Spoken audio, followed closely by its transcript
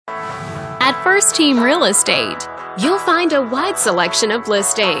First Team Real Estate. You'll find a wide selection of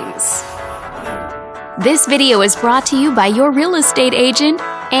listings. This video is brought to you by your real estate agent,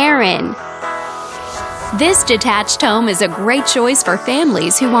 Aaron. This detached home is a great choice for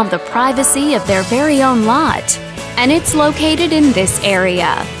families who want the privacy of their very own lot, and it's located in this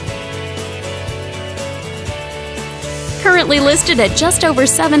area. Currently listed at just over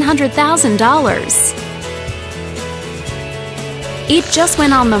 $700,000. It just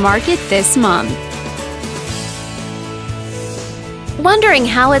went on the market this month. Wondering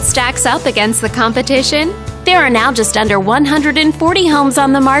how it stacks up against the competition? There are now just under 140 homes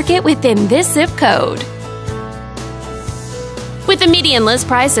on the market within this zip code. With a median list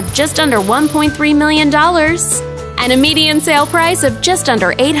price of just under $1.3 million and a median sale price of just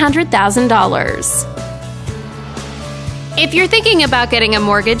under $800,000. If you're thinking about getting a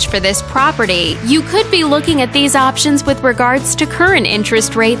mortgage for this property, you could be looking at these options with regards to current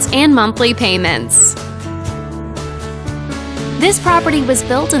interest rates and monthly payments. This property was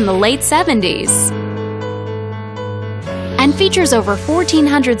built in the late 70s and features over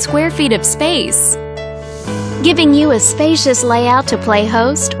 1,400 square feet of space, giving you a spacious layout to play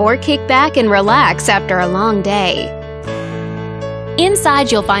host or kick back and relax after a long day. Inside,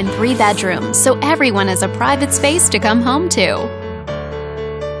 you'll find 3 bedrooms, so everyone has a private space to come home to,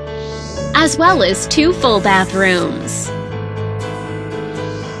 as well as 2 full bathrooms.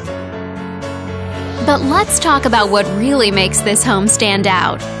 But let's talk about what really makes this home stand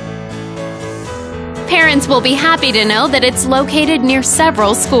out. Parents will be happy to know that it's located near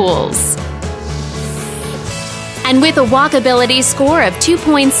several schools. And with a walkability score of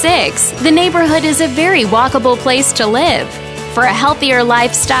 2.6, the neighborhood is a very walkable place to live. For a healthier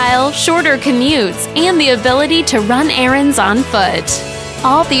lifestyle, shorter commutes, and the ability to run errands on foot.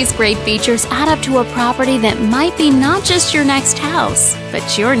 All these great features add up to a property that might be not just your next house,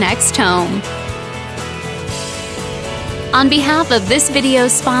 but your next home. On behalf of this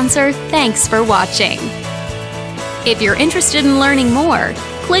video's sponsor, thanks for watching. If you're interested in learning more,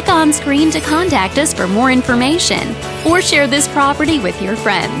 click on screen to contact us for more information or share this property with your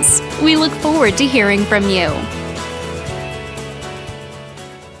friends. We look forward to hearing from you.